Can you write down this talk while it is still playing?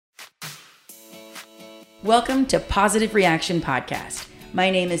Welcome to Positive Reaction Podcast.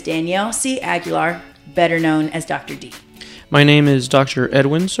 My name is Danielle C. Aguilar, better known as Dr. D. My name is Dr.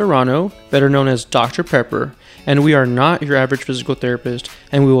 Edwin Serrano, better known as Dr. Pepper, and we are not your average physical therapist,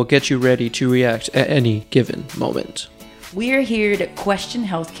 and we will get you ready to react at any given moment. We are here to question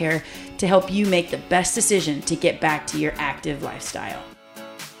healthcare to help you make the best decision to get back to your active lifestyle.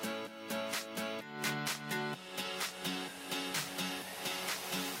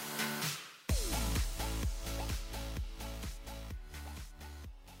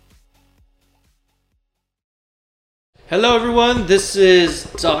 Hello everyone, this is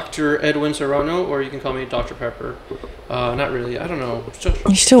Dr. Edwin Serrano, or you can call me Dr. Pepper. Not really, I don't know.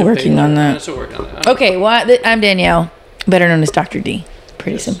 You're still working on that. I'm still working on that. Okay, well, I'm Danielle, better known as Dr. D.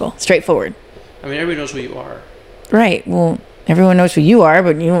 Pretty simple, straightforward. I mean, everybody knows who you are. Right, well, everyone knows who you are,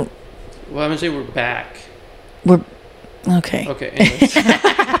 but you don't... Well, I'm going to say we're back. We're... Okay. Okay, anyways.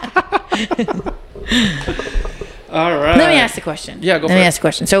 All right. Let me ask the question. Yeah, go for it. Let me ask the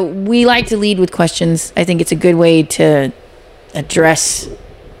question. So we like to lead with questions. I think it's a good way to address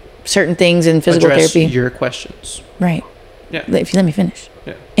certain things in physical therapy. Your questions. Right. Yeah. If you let me finish.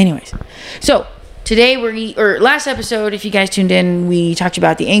 Yeah. Anyways, so today last episode, if you guys tuned in, we talked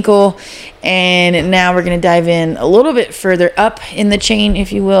about the ankle, and now we're going to dive in a little bit further up in the chain,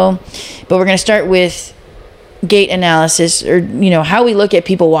 if you will. But we're going to start with gait analysis, or how we look at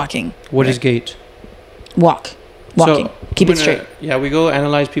people walking. What is gait? Walking. So, Keep it straight. Yeah, we go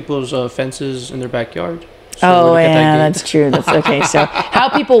analyze people's fences in their backyard. So that's true. That's okay. So how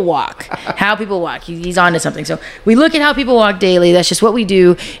people walk. He's on to something. So we look at how people walk daily. That's just what we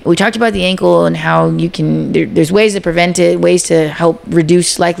do. We talked about the ankle and how you can, there's ways to prevent it, ways to help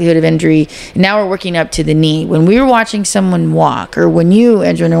reduce likelihood of injury. Now we're working up to the knee. When we were watching someone walk, or when you,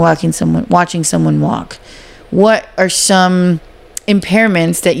 Edwin, are watching someone walk, what are some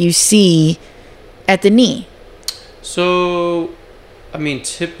impairments that you see at the knee? So, I mean,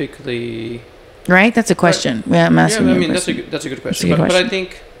 typically... Right? That's a question. Yeah, I'm asking you a question. That's a good question. But I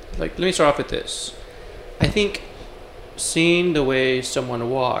think, let me start off with this. I think seeing the way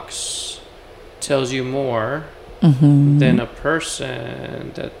someone walks tells you more than a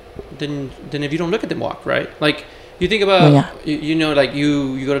person than if you don't look at them walk, right? Like, you think about,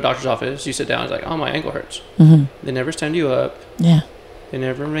 you go to doctor's office, you sit down, it's like, oh, my ankle hurts. They never stand you up. Yeah. They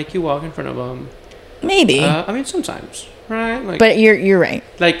never make you walk in front of them. Maybe. I mean, sometimes, right? But you're right.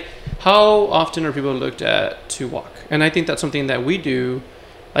 Like, how often are people looked at to walk? And I think that's something that we do.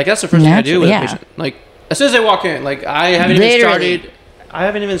 Like, that's the first thing I do with a patient. Like, as soon as they walk in, like, I haven't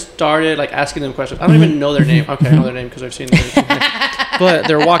even started like asking them questions. I don't even know their name. Okay, I know their name because I've seen their name. But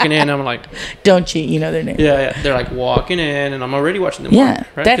they're walking in, and I'm like, don't cheat, you know their name. Yeah. They're like walking in, and I'm already watching them walk.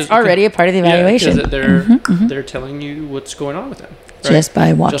 Right? That's already a part of the evaluation. Yeah, because they're telling you what's going on with them. Right? Just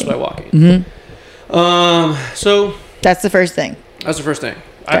by walking. So that's the first thing. Gotcha.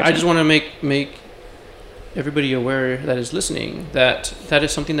 I just want to make everybody aware that is listening that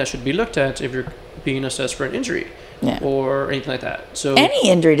is something that should be looked at if you're being assessed for an injury or anything like that. So any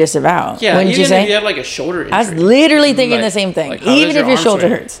injury, just about. Yeah, wouldn't even you say? if you have like a shoulder injury. I was literally thinking the same thing. Like, even if your shoulder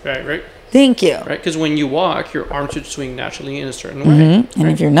hurts. Right. Thank you. Right, because when you walk, your arm should swing naturally in a certain way. Right? And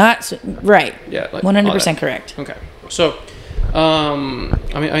if you're not, right. Yeah, like 100% correct. Okay, so.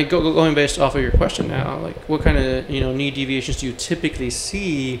 Going based off of your question now, like what kind of knee deviations do you typically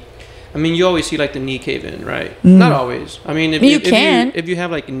see? I mean, you always see like the knee cave in, right? Not always. I mean, if you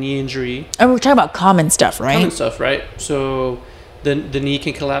have like a knee injury, and we're talking about common stuff, right? So the knee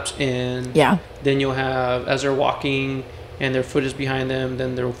can collapse in. Yeah. Then you'll have, as they're walking and their foot is behind them,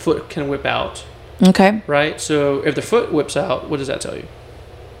 then their foot can whip out. Okay. Right. So if the foot whips out, what does that tell you?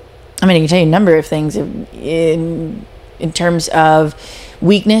 I mean, it can tell you a number of things. In terms of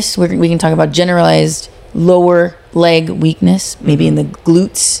weakness, we can talk about generalized lower leg weakness, maybe in the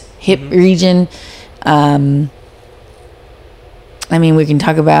glutes, hip region. I mean, we can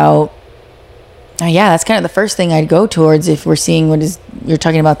talk about, that's kind of the first thing I'd go towards if we're seeing you're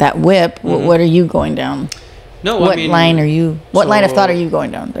talking about that whip. What are you going down? What line of thought are you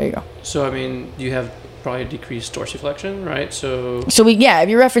going down? There you go. So, I mean, you have probably decreased dorsiflexion, right? So if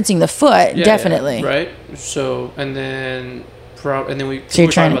you're referencing the foot, definitely. Yeah, right. So and then we're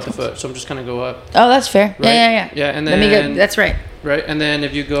talking about the foot. So I'm just gonna go up. Oh, that's fair. Right? Yeah. Yeah, and then that's right. Right, and then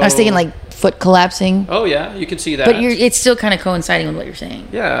if you go, I was thinking like foot collapsing. Oh yeah, you can see that. But it's still kind of coinciding with what you're saying.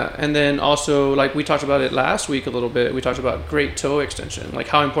 Yeah, and then also like we talked about it last week a little bit. We talked about great toe extension. Like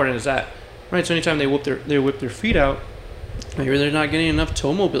how important is that? Right. So anytime they whip their feet out, maybe they're not getting enough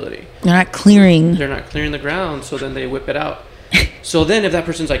toe mobility. They're not clearing the ground, so then they whip it out. So then if that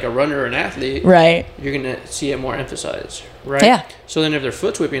person's like a runner or an athlete, right, you're going to see it more emphasized, right? Yeah. So then if their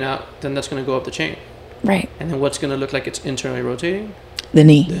foot's whipping out, then that's going to go up the chain, Right. And then what's going to look like it's internally rotating? The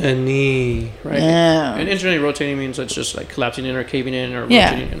knee. The knee, right? Yeah. And internally rotating means it's just like collapsing in or caving in or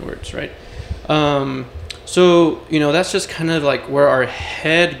Yeah. rotating inwards, right? So, that's just kind of like where our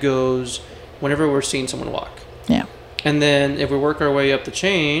head goes whenever we're seeing someone walk. Yeah. And then if we work our way up the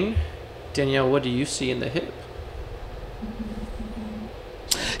chain, Danielle, what do you see in the hip?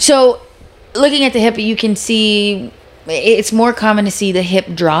 So, looking at the hip, you can see it's more common to see the hip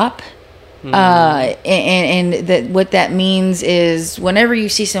drop. And that what that means is whenever you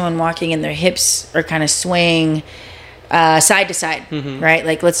see someone walking and their hips are kind of swaying side to side, right?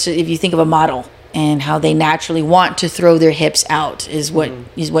 Like if you think of a model and how they naturally want to throw their hips out is what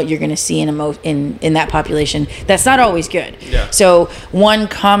you're going to see in that population. That's not always good. Yeah. So one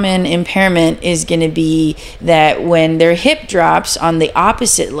common impairment is going to be that when their hip drops on the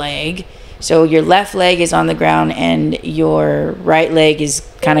opposite leg. So your left leg is on the ground and your right leg is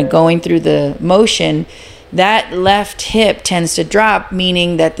kind of going through the motion. That left hip tends to drop,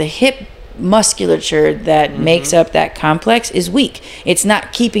 meaning that the hip musculature that makes up that complex is weak. It's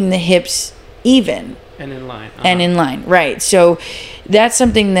not keeping the hips even. And in line. And in line, right. So that's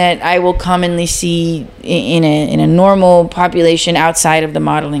something that I will commonly see in a normal population outside of the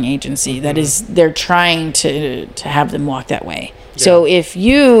modeling agency. That is, they're trying to have them walk that way. Yeah. So if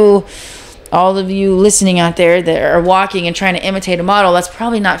all of you listening out there that are walking and trying to imitate a model, that's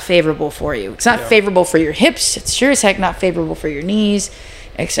probably not favorable for you. It's not favorable for your hips. It's sure as heck not favorable for your knees,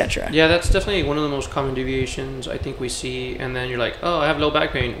 etc. Yeah, that's definitely one of the most common deviations I think we see. And then you're like, oh, I have low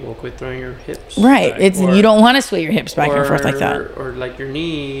back pain. Well, quit throwing your hips. Right. You don't want to sway your hips back and forth like that. Or like your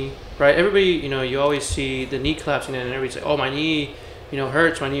knee, right? Everybody, you always see the knee collapsing in and everybody say, oh, my knee,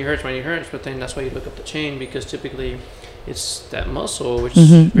 hurts, my knee hurts. But then that's why you look up the chain because typically it's that muscle, which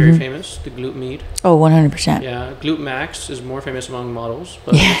is very famous, the glute med. Oh, 100%. Yeah, glute max is more famous among models.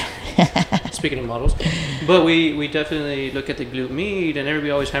 But speaking of models, but we definitely look at the glute med, and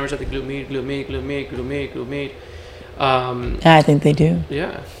everybody always hammers at the glute med. I think they do.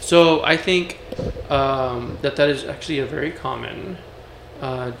 Yeah. So I think that is actually a very common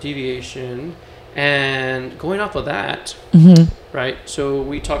deviation. And going off of that, right? So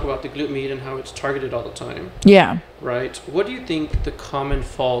we talk about the glute med and how it's targeted all the time. Yeah. Right. What do you think the common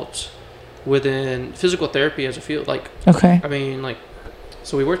fault within physical therapy as a field? So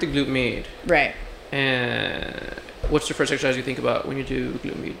we work the glute med. Right. And what's the first exercise you think about when you do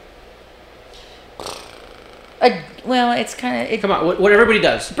glute med? It's kind of... Come on, what everybody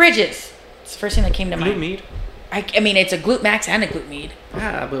does. Bridges. It's the first thing that came to mind. Glute med? I mean, it's a glute max and a glute med.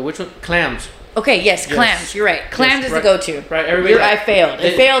 Ah, but which one? Clams. Okay, yes, clams. You're right. Clams is the go-to. Right, everybody. I failed.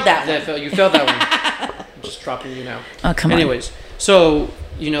 I failed that one. You failed that one. I'm just dropping you now. Oh, come on. Anyways, so,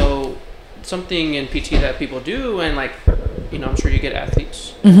 something in PT that people do, and I'm sure you get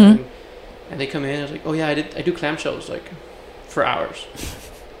athletes, and they come in and it's like, oh yeah, I do clamshells for hours.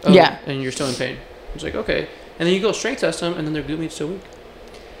 Oh, yeah. And you're still in pain. It's like, okay. And then you go strength test them, and then their glute med's still weak.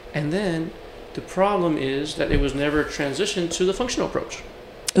 And then the problem is that it was never transitioned to the functional approach.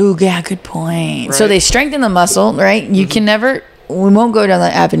 Ooh, yeah, good point. Right. So they strengthen the muscle, right? You can never, we won't go down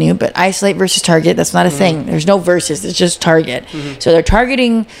that avenue, but isolate versus target, that's not a thing. There's no versus, it's just target. So they're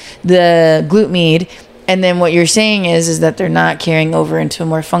targeting the glute med, and then what you're saying is that they're not carrying over into a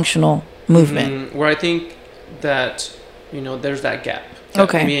more functional movement. Where I think that, there's that gap.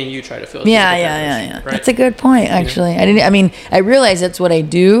 Okay. Me and you try to fill. Yeah. Right? That's a good point, actually. I realize that's what I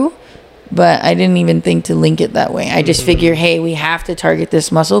do, but I didn't even think to link it that way. I just figure, hey, we have to target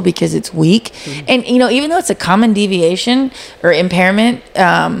this muscle because it's weak. And, even though it's a common deviation or impairment,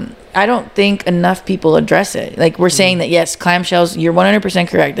 I don't think enough people address it. Like we're saying that, yes, clamshells, you're 100%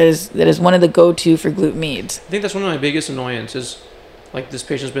 correct. That is one of the go-to for glute meds. I think that's one of my biggest annoyances. This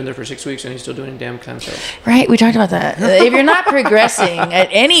patient's been there for 6 weeks and he's still doing damn clamshell. Right, we talked about that. If you're not progressing at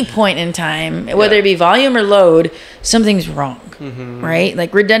any point in time, whether it be volume or load, something's wrong,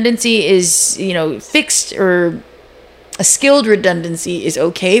 right? Redundancy is, fixed or a skilled redundancy is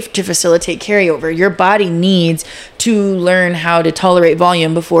okay to facilitate carryover. Your body needs to learn how to tolerate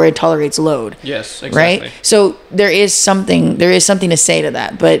volume before it tolerates load. Yes, exactly. Right? So there is something to say to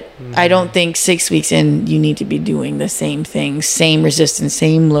that, but I don't think 6 weeks in you need to be doing the same thing, same resistance,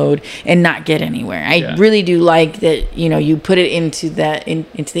 same load, and not get anywhere. I really do like that, you put it into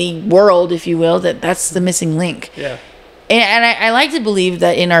the world, if you will, that's the missing link. Yeah. And I like to believe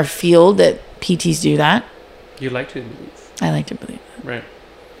that in our field that PTs do that. You like to believe. I like to believe that. Right.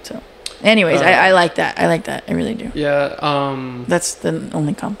 So, anyways, I like that. I like that. I really do. Yeah. That's the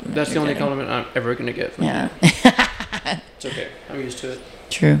only compliment. That's the only compliment I'm ever going to get from you. It's okay. I'm used to it.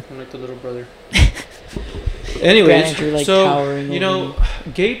 True. I'm like the little brother. Anyways, Granted, so,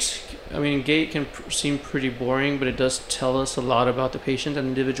 gait I mean, gait can seem pretty boring, but it does tell us a lot about the patient and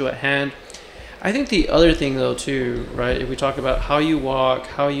individual at hand. I think the other thing, though, too, right, if we talk about how you walk,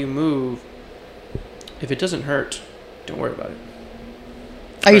 how you move, if it doesn't hurt, don't worry about it.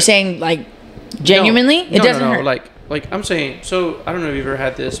 Are you saying, like, genuinely? It doesn't hurt? Like I'm saying, so I don't know if you've ever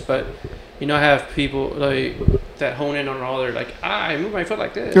had this, but, you know, I have people, like, that hone in on all their, like, I move my foot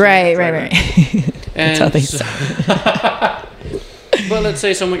like this. Right. And that's how they sound. But let's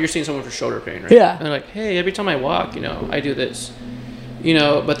say you're seeing someone for shoulder pain, right? Yeah. And they're like, hey, every time I walk, you know, I do this. You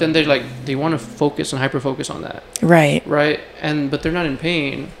know, but then they want to focus and hyper focus on that. Right. But they're not in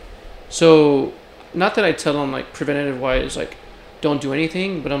pain. So, not that I tell them, like, preventative wise, like, don't do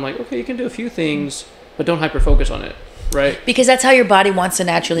anything, but I'm like, okay, you can do a few things, but don't hyper focus on it, right? Because that's how your body wants to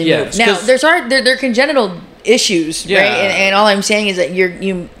naturally move. Now, there are congenital issues, right? And all I'm saying is that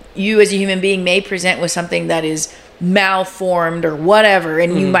you as a human being may present with something that is malformed or whatever,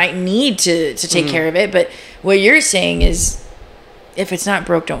 and you might need to take care of it. But what you're saying is, if it's not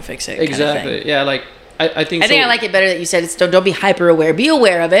broke, don't fix it. Exactly. Kind of yeah. Like I think I like it better that you said it's don't be hyper aware. Be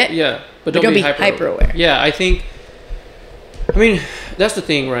aware of it. Yeah, but don't be hyper aware. Yeah, I think. I mean, that's the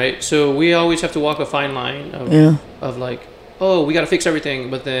thing, right? So we always have to walk a fine line of like, oh, we got to fix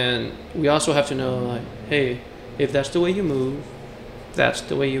everything, but then we also have to know, like, hey, if that's the way you move, that's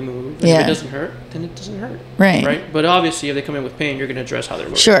the way you move. And if it doesn't hurt, then it doesn't hurt. Right. But obviously, if they come in with pain, you're going to address how they're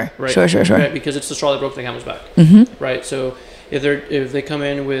moving. Sure. Right. Sure. Right? Because it's the straw that broke the camel's back. Mm-hmm. Right. So if they come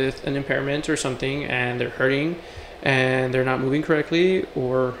in with an impairment or something and they're hurting and they're not moving correctly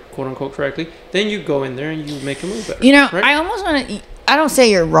or quote unquote correctly, then you go in there and you make them move better. You know, right? I almost want to. I don't say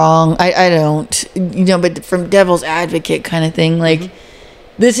you're wrong. I don't. You know, but from devil's advocate kind of thing, like.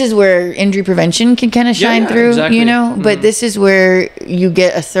 This is where injury prevention can kind of shine through, exactly. You know? But this is where you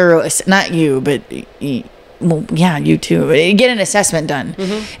get a thorough, not you, but well, yeah, you too. Get an assessment done.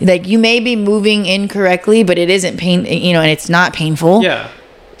 Like, you may be moving incorrectly, but it isn't pain, you know, and it's not painful. Yeah.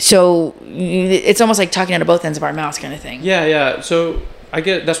 So it's almost like talking out of both ends of our mouths kind of thing. Yeah. So I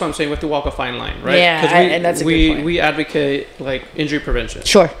get, that's what I'm saying. We have to walk a fine line, right? Yeah, and that's a good point. We advocate, like, injury prevention.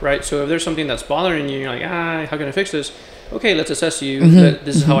 Sure. Right? So if there's something that's bothering you, you're like, how can I fix this? Okay, let's assess you.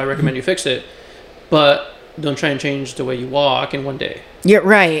 This is how I recommend you fix it. But don't try and change the way you walk in one day. You're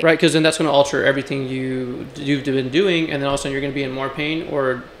right. Right? Because then that's going to alter everything you've been doing. And then all of a sudden you're going to be in more pain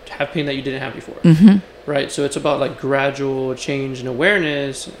or have pain that you didn't have before. Right? So it's about, like, gradual change in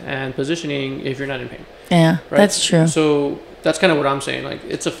awareness and positioning if you're not in pain. Yeah, right? That's true. So that's kind of what I'm saying. Like,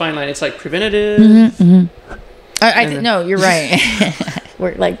 it's a fine line. It's like preventative. No, you're right.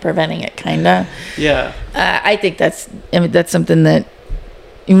 We're like preventing it, kind of. Yeah. I think that's something that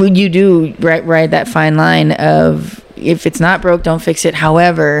you do ride that fine line of, if it's not broke, don't fix it.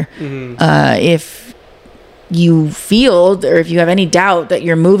 However, if you feel, or if you have any doubt that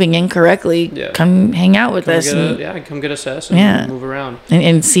you're moving incorrectly, come hang out with us. Come get assessed and move around.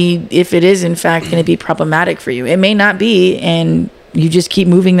 And see if it is in fact going to be problematic for you. It may not be, and you just keep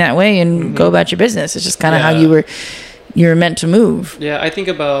moving that way and go about your business. It's just kind of how you're meant to move. Yeah, I think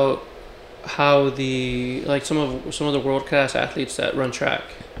about how some of the world class athletes that run track,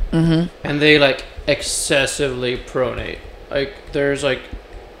 and they, like, excessively pronate. Like, there's, like,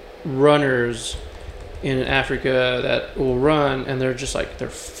 runners in Africa that will run and they're just, like, their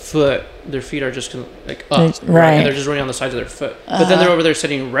feet are just, like, up, right? And they're just running on the sides of their foot. But then they're over there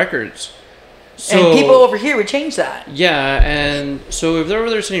setting records. So, and people over here would change that. Yeah, and so if they're over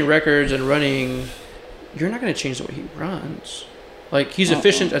there setting records and running, you're not going to change the way he runs. Like, he's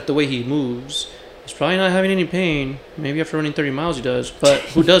efficient at the way he moves. He's probably not having any pain. Maybe after running 30 miles he does, but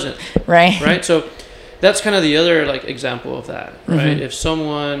who doesn't? Right? So that's kind of the other, like, example of that, right? If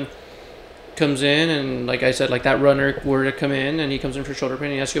someone comes in and, like I said, like, that runner were to come in and he comes in for shoulder pain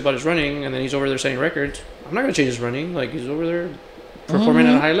and he asks you about his running, and then he's over there setting records, I'm not going to change his running. Like, he's over there performing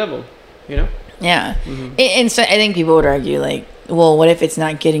at a high level, you know? Yeah. And so I think people would argue, like, well, what if it's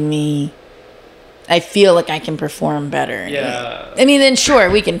not getting me, I feel like I can perform better. Yeah. I mean, then sure,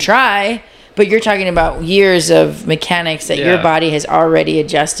 we can try, but you're talking about years of mechanics that your body has already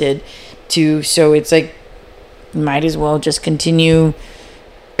adjusted to, so it's like, might as well just continue,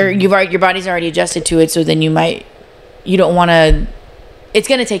 or your body's already adjusted to it, so then you don't want to, it's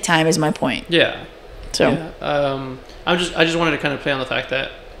going to take time, is my point. Yeah. So. Yeah. I just wanted to kind of play on the fact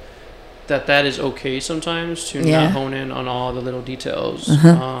that is okay sometimes to not hone in on all the little details.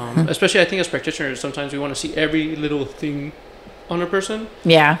 Especially, I think, as practitioners, sometimes we want to see every little thing on a person.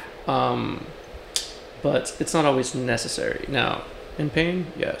 Yeah. But it's not always necessary. Now, in pain,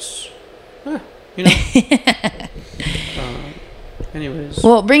 yes. You know. Anyways.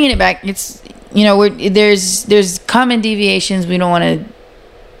 Well, bringing it back, it's, you know, there's common deviations. We don't want to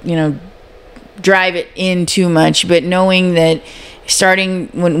drive it in too much, but knowing that starting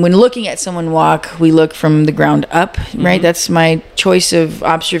when looking at someone walk, we look from the ground up, right? That's my choice of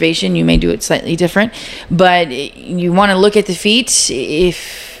observation. You may do it slightly different, but you want to look at the feet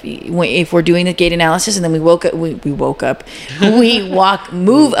if we're doing the gait analysis, and then we move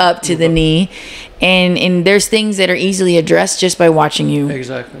up to the knee, and there's things that are easily addressed just by watching you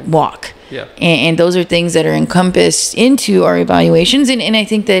walk. Yeah. And those are things that are encompassed into our evaluations. And I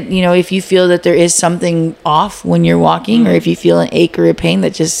think that, if you feel that there is something off when you're walking, or if you feel an ache or a pain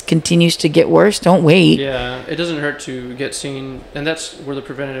that just continues to get worse, don't wait. Yeah. It doesn't hurt to get seen. And that's where the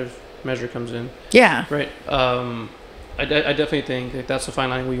preventative measure comes in. Yeah. Right. I definitely think that that's the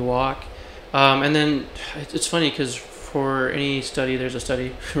fine line we walk. And then it's funny because for any study, there's a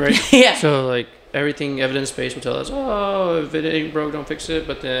study, right? Yeah. So like everything evidence-based will tell us, if it ain't broke, don't fix it.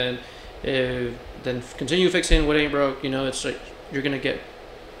 But then continue fixing what ain't broke. It's like you're gonna get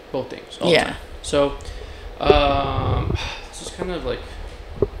both things all the time. So this is kind of like,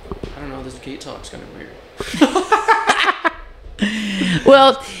 I don't know, this gate talk's kind of weird.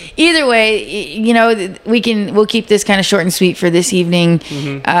 Well, either way, we'll keep this kind of short and sweet for this evening,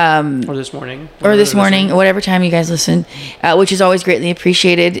 or this morning, or whatever time you guys listen, which is always greatly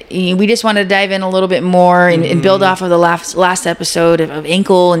appreciated. We just want to dive in a little bit more and build off of the last episode of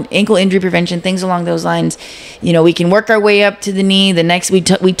ankle and ankle injury prevention, things along those lines. We can work our way up to the knee. The next we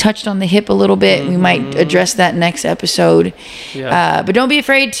touched on the hip a little bit. We might address that next episode. Yeah. But don't be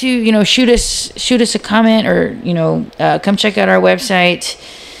afraid to shoot us a comment, or come check out our website.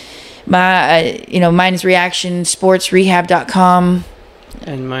 Mine is reactionsportsrehab.com,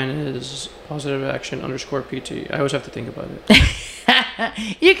 and mine is positiveaction_PT. I always have to think about it.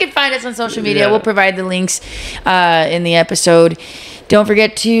 You can find us on social media. We'll provide the links in the episode. Don't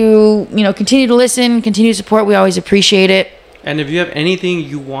forget to continue to listen, continue to support. We always appreciate it. And if you have anything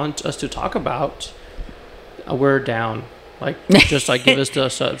you want us to talk about, we're down. Just give us the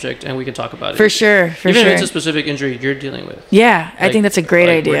subject and we can talk about it. For sure. Even if it's a specific injury you're dealing with. Yeah, I think that's a great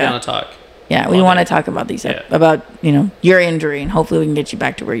idea. We're down to talk. Yeah, we want to talk about these, about, your injury, and hopefully we can get you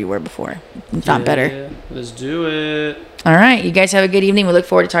back to where you were before. If not better. Yeah, let's do it. All right. You guys have a good evening. We look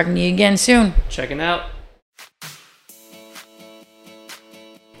forward to talking to you again soon. Checking out.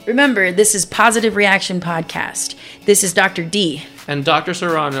 Remember, this is Positive Reaction Podcast. This is Dr. D. And Dr.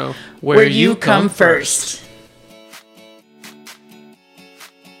 Serrano, where you come first.